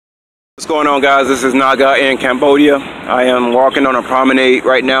What's going on, guys? This is Naga in Cambodia. I am walking on a promenade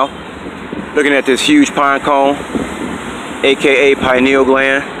right now, looking at this huge pine cone, aka pineal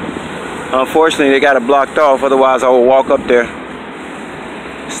gland. Unfortunately, they got it blocked off, otherwise I would walk up there,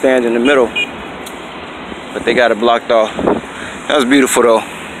 stand in the middle, but they got it blocked off. That was beautiful though.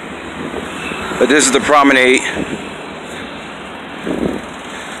 But this is the promenade.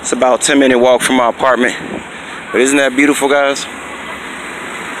 It's about a 10-minute walk from my apartment. But isn't that beautiful, guys?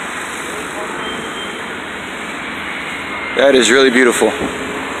 That is really beautiful.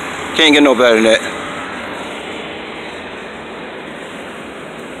 Can't get no better than that.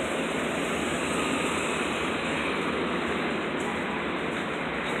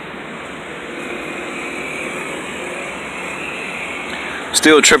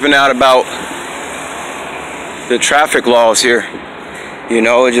 Still tripping out about the traffic laws here. You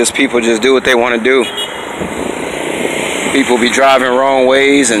know, it's just people just do what they want to do. People be driving wrong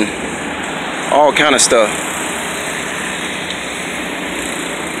ways and all kind of stuff.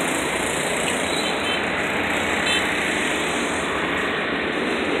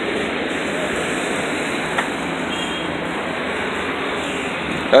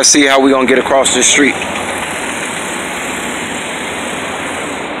 Let's see how we're gonna get across the street.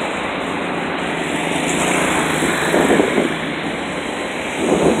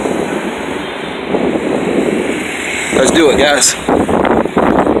 Let's do it, guys.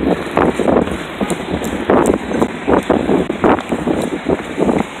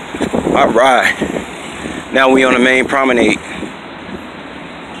 All right. Now we on the main promenade.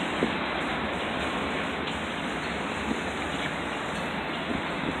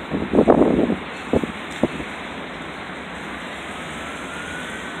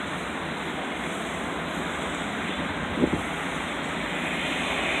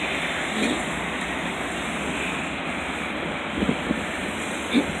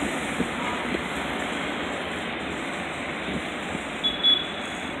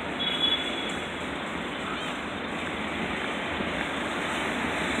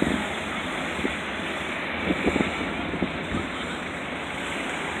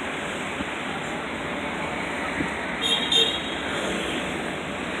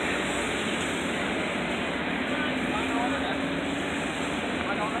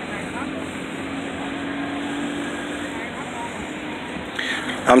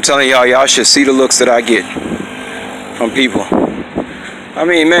 I'm telling y'all should see the looks that I get from people. I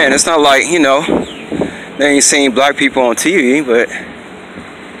mean, man, it's not like, you know, they ain't seen black people on TV, but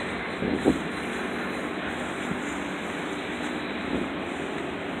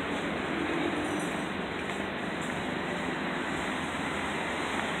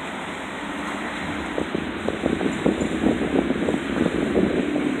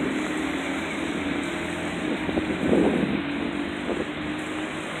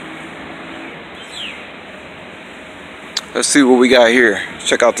let's see what we got here.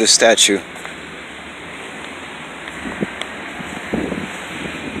 Check out this statue.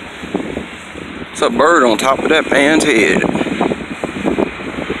 It's a bird on top of that man's head. I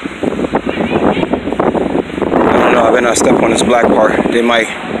don't know, I better not step on this black part. They might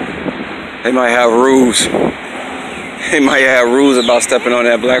have rules. They might have rules about stepping on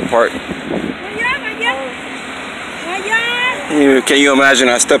that black part. Can you imagine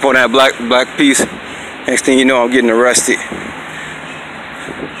I step on that black piece? Next thing you know, I'm getting arrested.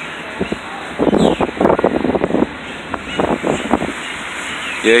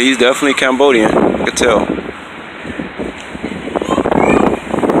 Yeah, he's definitely Cambodian. I could tell.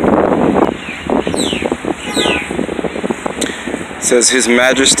 It says His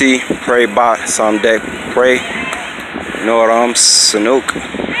Majesty Pray Bat Samdek Pray Noram Sanuk,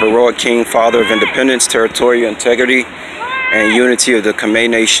 heroic King, Father of Independence, Territorial Integrity, and Unity of the Khmer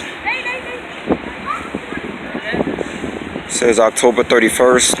Nation. It says October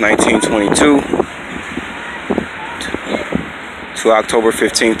 31st, 1922 to October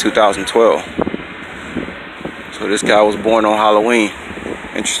 15th, 2012. So this guy was born on Halloween.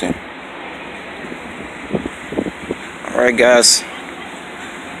 Interesting. Alright, guys.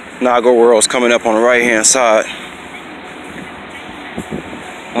 Naga World's coming up on the right hand side.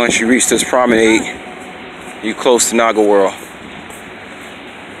 Once you reach this promenade, you're close to Naga World.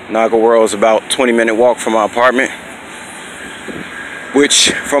 Naga World is about a 20-minute walk from my apartment.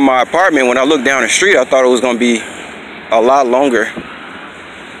 Which, from my apartment, when I looked down the street, I thought it was going to be a lot longer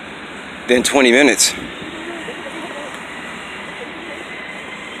than 20 minutes.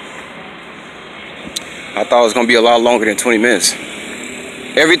 I thought it was going to be a lot longer than 20 minutes.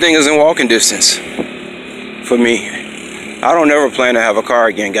 Everything is in walking distance for me. I don't ever plan to have a car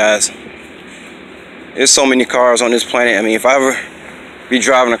again, guys. There's so many cars on this planet. I mean, if I ever be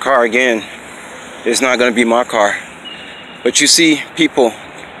driving a car again. It's not gonna be my car. But you see people,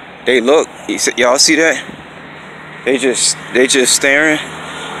 they look, y'all see that? They just staring.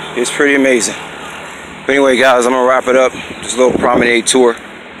 It's pretty amazing. But anyway guys, I'm gonna wrap it up. This little promenade tour.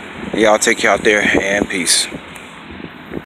 Y'all take you out there and peace.